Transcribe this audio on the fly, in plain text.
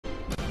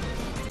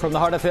From the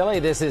heart of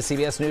Philly, this is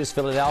CBS News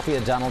Philadelphia.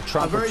 Donald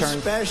Trump returns. A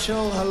very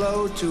special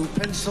hello to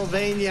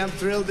Pennsylvania. I'm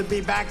thrilled to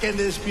be back in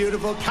this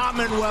beautiful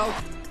Commonwealth.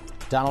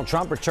 Donald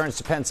Trump returns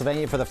to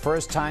Pennsylvania for the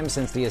first time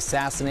since the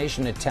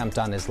assassination attempt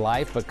on his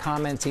life. But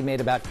comments he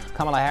made about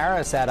Kamala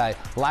Harris at a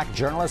black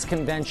journalist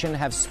convention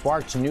have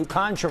sparked new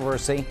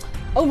controversy.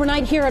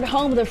 Overnight here at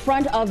home, the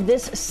front of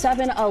this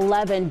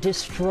 7-Eleven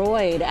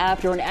destroyed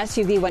after an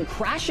SUV went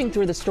crashing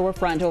through the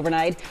storefront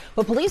overnight,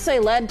 what police say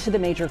led to the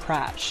major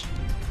crash.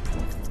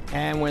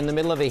 And we're in the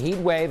middle of a heat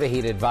wave. A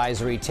heat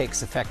advisory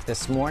takes effect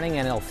this morning,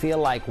 and it'll feel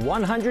like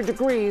 100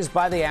 degrees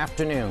by the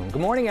afternoon. Good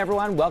morning,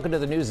 everyone. Welcome to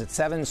the News at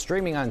 7,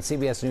 streaming on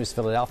CBS News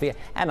Philadelphia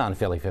and on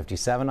Philly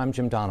 57. I'm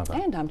Jim Donovan.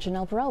 And I'm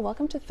Janelle Burrell.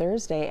 Welcome to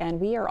Thursday, and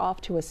we are off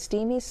to a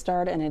steamy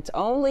start, and it's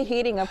only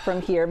heating up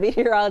from here.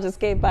 Meteorologist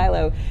Kate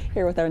Bilo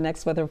here with our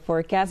next weather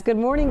forecast. Good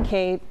morning,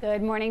 Kate.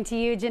 Good morning to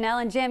you, Janelle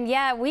and Jim.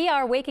 Yeah, we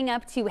are waking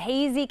up to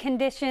hazy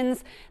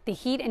conditions. The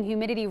heat and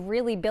humidity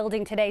really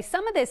building today.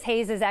 Some of this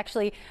haze is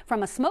actually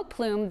from a smoke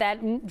plume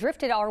that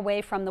drifted our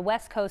way from the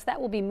west coast.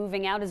 That will be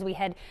moving out as we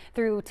head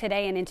through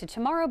today and into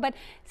tomorrow. But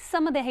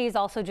some of the haze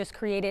also just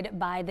created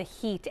by the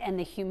heat and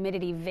the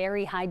humidity.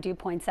 Very high dew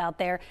points out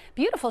there.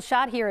 Beautiful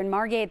shot here in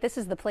Margate. This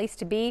is the place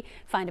to be.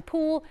 Find a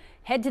pool,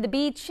 head to the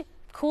beach.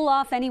 Cool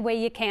off any way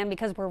you can,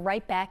 because we're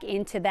right back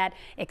into that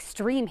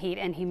extreme heat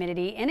and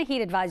humidity in a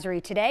heat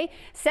advisory today.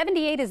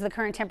 78 is the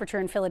current temperature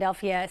in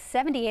Philadelphia,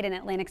 78 in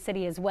Atlantic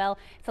City as well.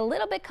 It's a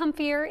little bit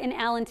comfier in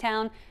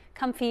Allentown.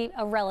 Comfy,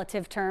 a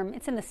relative term.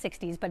 It's in the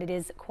 60s, but it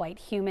is quite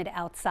humid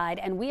outside,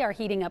 and we are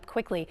heating up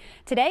quickly.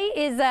 Today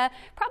is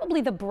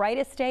probably the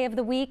brightest day of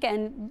the week,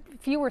 and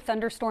fewer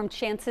thunderstorm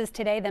chances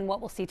today than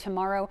what we'll see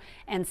tomorrow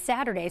and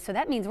Saturday. So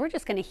that means we're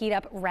just going to heat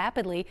up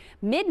rapidly.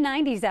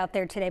 Mid-90s out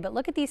there today, but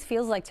look at these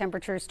feels like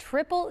temperatures,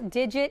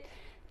 triple-digit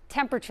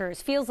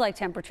temperatures, feels like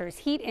temperatures,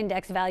 heat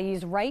index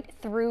values right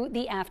through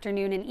the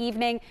afternoon and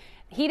evening.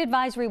 Heat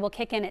advisory will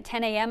kick in at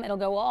 10 a.m. It'll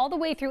go all the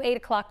way through 8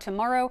 o'clock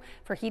tomorrow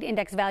for heat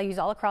index values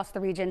all across the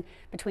region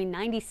between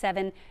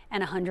 97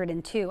 and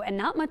 102. And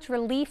not much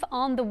relief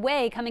on the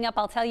way. Coming up,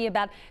 I'll tell you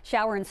about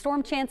shower and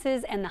storm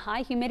chances and the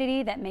high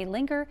humidity that may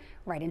linger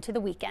right into the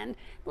weekend.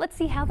 Let's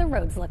see how the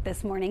roads look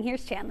this morning.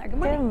 Here's Chandler. Good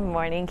morning. Good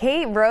morning,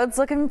 Kate. Roads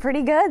looking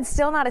pretty good.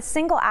 Still not a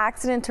single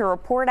accident to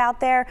report out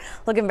there.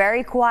 Looking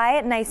very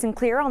quiet, nice and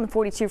clear on the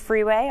 42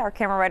 freeway. Our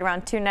camera right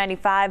around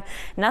 295.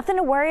 Nothing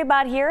to worry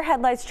about here.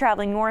 Headlights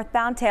traveling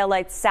northbound,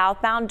 taillights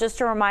southbound. Just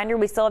a reminder,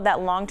 we still have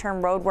that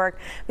long-term road work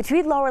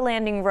between Lower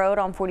Landing Road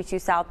on 42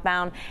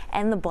 southbound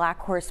and the Black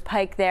Horse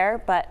Pike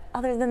there. But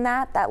other than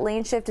that, that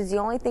lane shift is the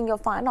only thing you'll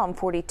find on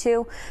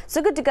 42.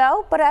 So good to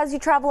go. But as you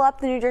travel up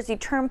the New Jersey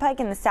Turnpike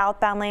in the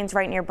southbound lanes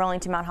right near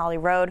Burlington Mount Holly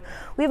Road,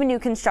 we have a new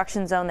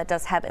construction zone that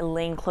does have a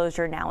lane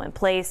closure now in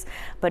place,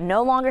 but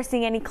no longer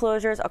seeing any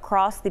closures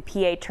across the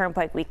PA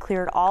Turnpike. We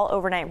cleared all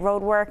overnight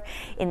road work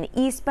in the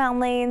eastbound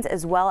lanes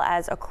as well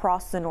as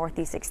across the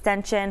Northeast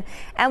Extension.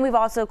 And we've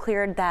also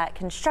cleared that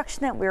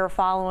construction that we were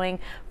following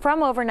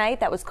from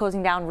overnight that was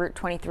closing down Route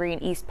 23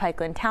 in East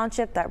Pikeland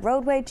Township. That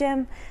roadway,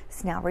 Jim,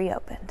 is now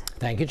reopened.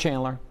 Thank you,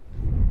 Chandler.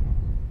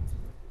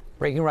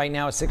 Breaking right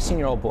now, a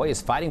 16-year-old boy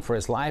is fighting for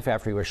his life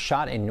after he was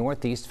shot in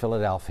Northeast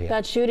Philadelphia.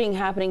 That shooting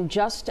happening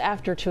just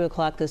after 2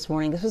 o'clock this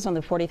morning. This was on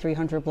the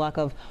 4300 block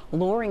of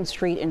Loring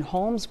Street in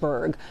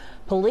Holmesburg.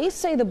 Police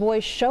say the boy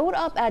showed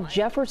up at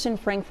Jefferson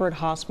Frankfurt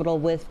Hospital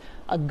with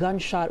a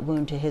gunshot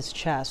wound to his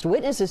chest.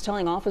 Witnesses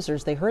telling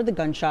officers they heard the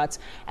gunshots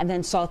and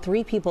then saw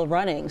 3 people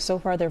running. So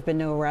far, there have been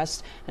no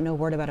arrests and no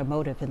word about a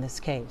motive in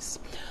this case.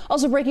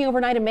 Also breaking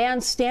overnight, a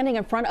man standing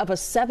in front of a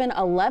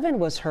 7-Eleven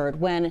was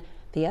heard when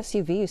the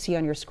SUV you see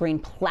on your screen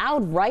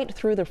plowed right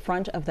through the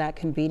front of that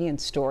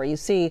convenience store. You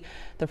see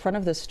the front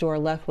of the store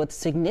left with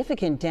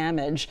significant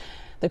damage.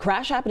 The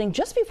crash happening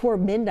just before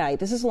midnight.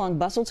 This is along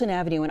Bustleton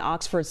Avenue and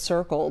Oxford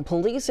Circle.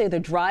 Police say the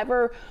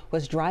driver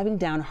was driving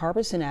down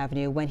Harbison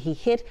Avenue when he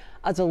hit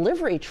a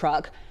delivery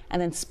truck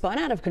and then spun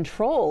out of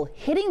control,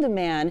 hitting the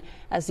man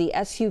as the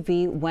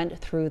SUV went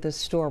through the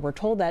store. We're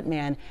told that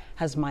man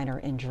has minor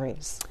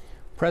injuries.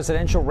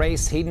 Presidential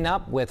race heating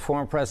up with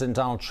former President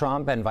Donald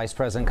Trump and Vice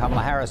President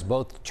Kamala Harris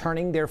both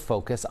turning their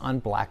focus on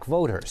black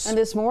voters. And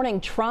this morning,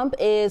 Trump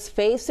is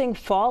facing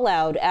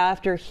fallout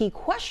after he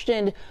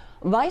questioned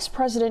Vice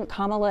President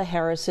Kamala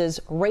Harris's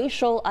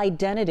racial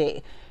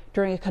identity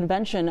during a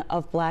convention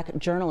of black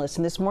journalists.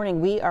 And this morning,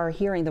 we are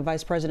hearing the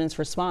vice president's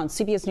response.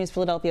 CBS News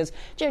Philadelphia's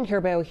Jan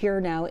Kirbo here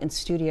now in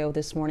studio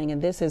this morning.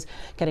 And this is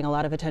getting a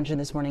lot of attention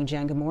this morning.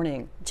 Jan, good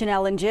morning.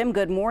 Janelle and Jim,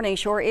 good morning.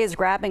 Sure is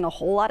grabbing a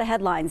whole lot of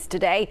headlines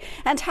today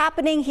and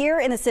happening here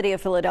in the city of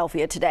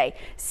Philadelphia today.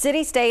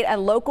 City, state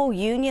and local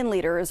union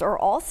leaders are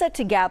all set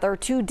to gather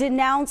to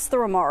denounce the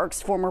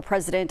remarks former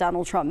President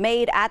Donald Trump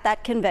made at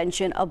that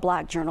convention of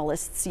black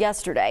journalists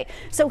yesterday.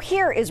 So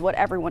here is what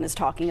everyone is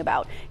talking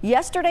about.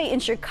 Yesterday in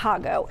Chicago,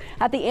 Chicago.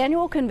 At the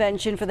annual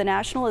convention for the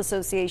National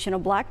Association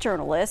of Black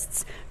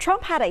Journalists,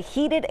 Trump had a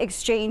heated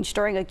exchange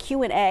during a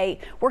Q&A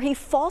where he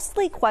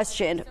falsely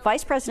questioned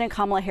Vice President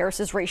Kamala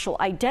Harris's racial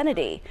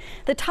identity.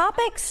 The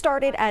topic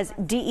started as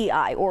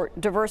DEI, or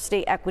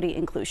diversity, equity,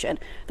 inclusion.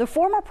 The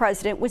former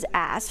president was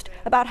asked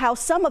about how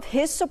some of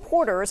his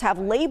supporters have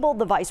labeled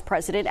the vice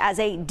president as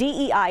a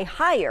DEI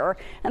hire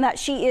and that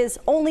she is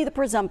only the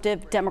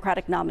presumptive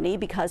Democratic nominee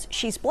because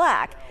she's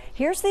black.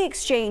 Here's the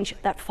exchange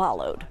that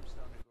followed.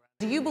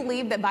 Do you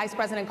believe that Vice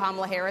President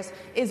Kamala Harris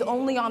is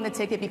only on the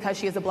ticket because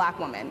she is a black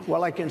woman?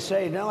 Well, I can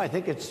say no. I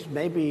think it's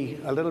maybe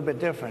a little bit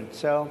different.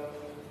 So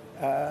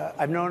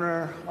I've known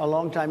her a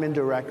long time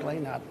indirectly,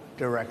 not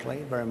directly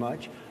very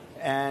much.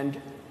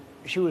 And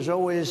she was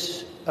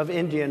always of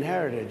Indian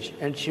heritage,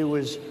 and she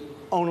was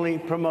only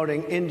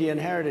promoting Indian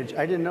heritage.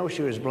 I didn't know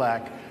she was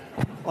black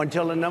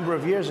until a number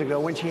of years ago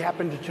when she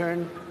happened to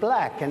turn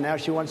black, and now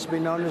she wants to be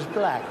known as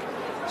black.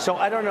 So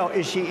I don't know,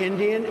 is she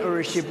Indian or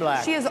is she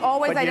black? She is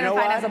always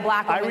identified as a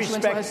black woman. She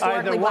went to a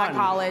historically black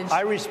college.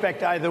 I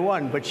respect either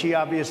one, but she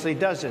obviously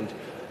doesn't,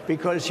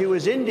 because she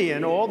was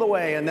Indian all the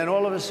way, and then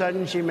all of a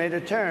sudden she made a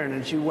turn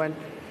and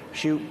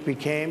she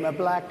became a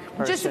black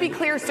person. Just to be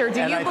clear, sir, do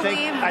you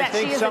believe that I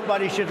think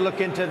somebody should look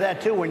into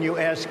that too when you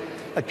ask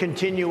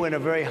continue in a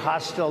very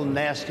hostile,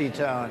 nasty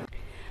tone.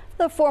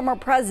 The former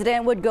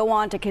president would go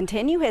on to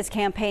continue his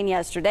campaign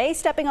yesterday,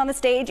 stepping on the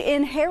stage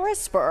in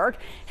Harrisburg,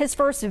 his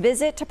first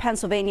visit to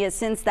Pennsylvania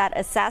since that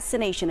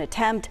assassination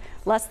attempt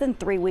less than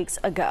 3 weeks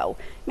ago.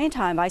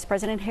 Meantime, Vice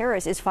President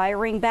Harris is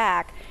firing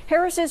back.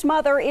 Harris's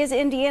mother is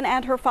Indian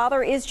and her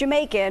father is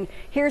Jamaican.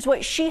 Here's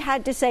what she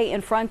had to say in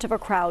front of a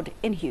crowd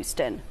in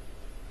Houston.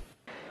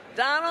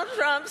 Donald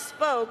Trump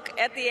spoke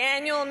at the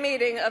annual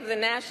meeting of the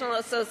National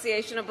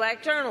Association of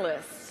Black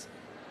Journalists.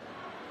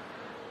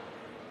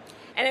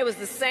 And it was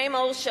the same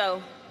old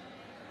show.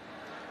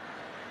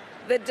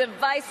 The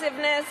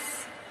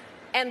divisiveness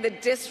and the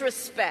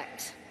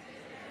disrespect.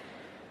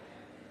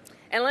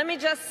 And let me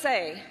just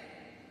say,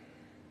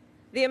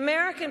 the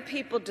American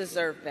people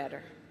deserve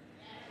better.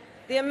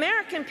 The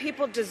American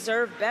people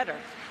deserve better.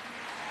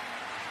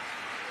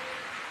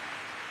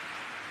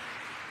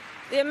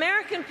 The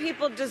American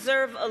people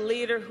deserve a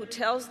leader who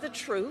tells the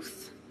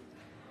truth,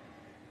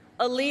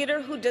 a leader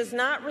who does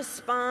not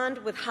respond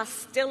with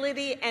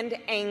hostility and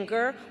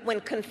anger when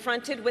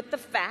confronted with the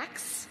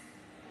facts.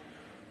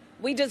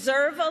 We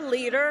deserve a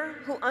leader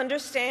who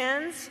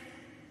understands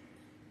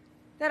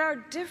that our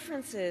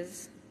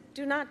differences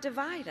do not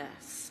divide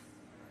us.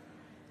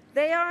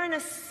 They are an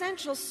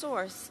essential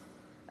source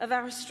of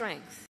our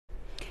strength.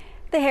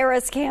 The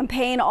Harris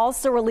campaign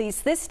also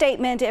released this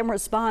statement in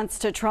response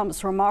to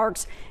Trump's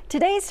remarks.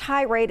 Today's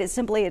tirade is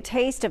simply a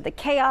taste of the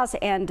chaos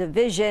and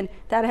division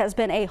that has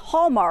been a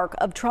hallmark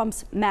of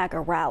Trump's MAGA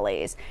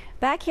rallies.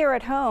 Back here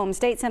at home,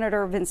 State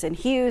Senator Vincent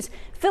Hughes,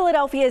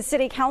 Philadelphia's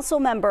City Council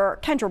member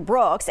Kendra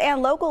Brooks,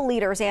 and local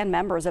leaders and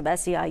members of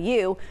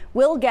SEIU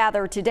will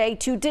gather today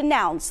to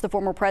denounce the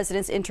former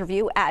president's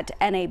interview at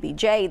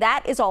NABJ.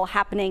 That is all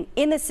happening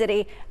in the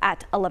city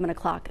at 11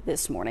 o'clock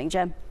this morning.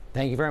 Jen.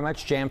 Thank you very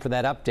much, Jan, for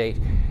that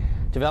update.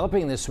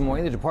 Developing this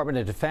morning, the Department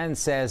of Defense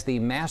says the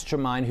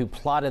mastermind who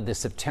plotted the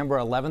September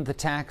 11th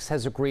attacks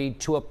has agreed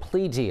to a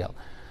plea deal.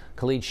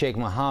 Khalid Sheikh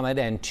Mohammed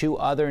and two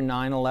other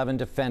 9/11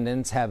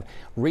 defendants have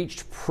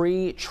reached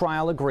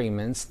pre-trial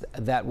agreements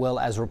that will,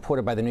 as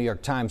reported by the New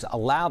York Times,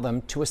 allow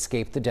them to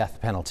escape the death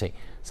penalty.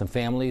 Some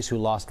families who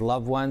lost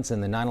loved ones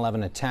in the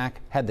 9/11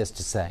 attack had this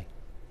to say.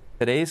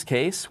 Today's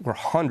case, where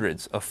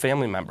hundreds of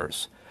family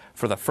members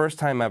for the first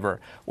time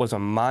ever, was a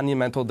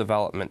monumental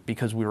development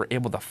because we were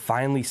able to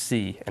finally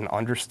see and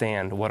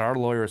understand what our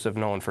lawyers have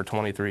known for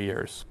 23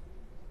 years.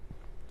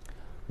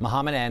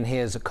 Mohammed and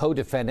his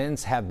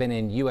co-defendants have been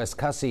in U.S.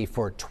 custody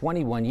for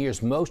 21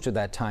 years, most of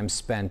that time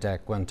spent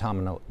at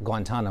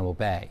Guantanamo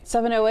Bay.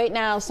 7:08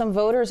 now. Some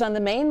voters on the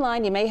main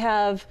line, you may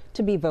have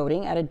to be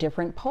voting at a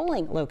different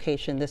polling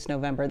location this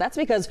November. That's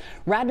because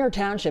Radnor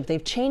Township,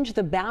 they've changed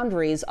the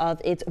boundaries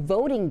of its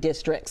voting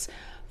districts.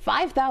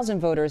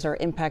 5,000 voters are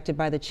impacted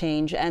by the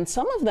change, and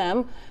some of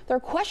them, they're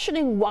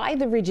questioning why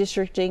the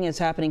redistricting is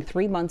happening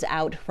 3 months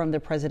out from the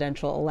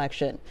presidential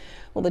election.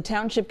 Well, the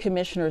township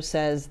commissioner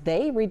says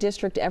they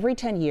redistrict every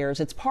 10 years.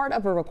 It's part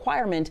of a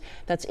requirement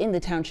that's in the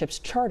township's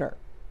charter.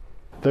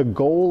 The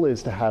goal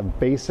is to have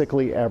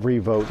basically every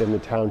vote in the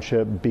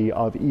township be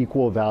of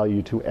equal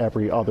value to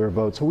every other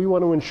vote. So we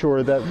want to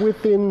ensure that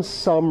within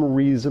some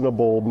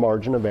reasonable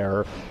margin of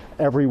error,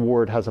 every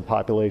ward has a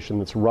population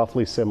that's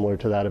roughly similar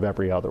to that of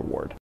every other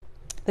ward.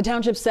 The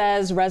township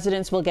says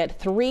residents will get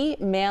 3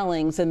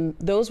 mailings, and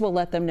those will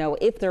let them know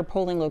if their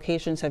polling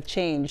locations have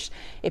changed.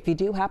 If you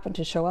do happen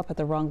to show up at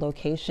the wrong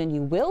location,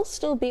 you will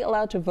still be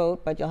allowed to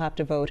vote, but you'll have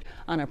to vote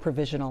on a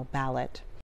provisional ballot.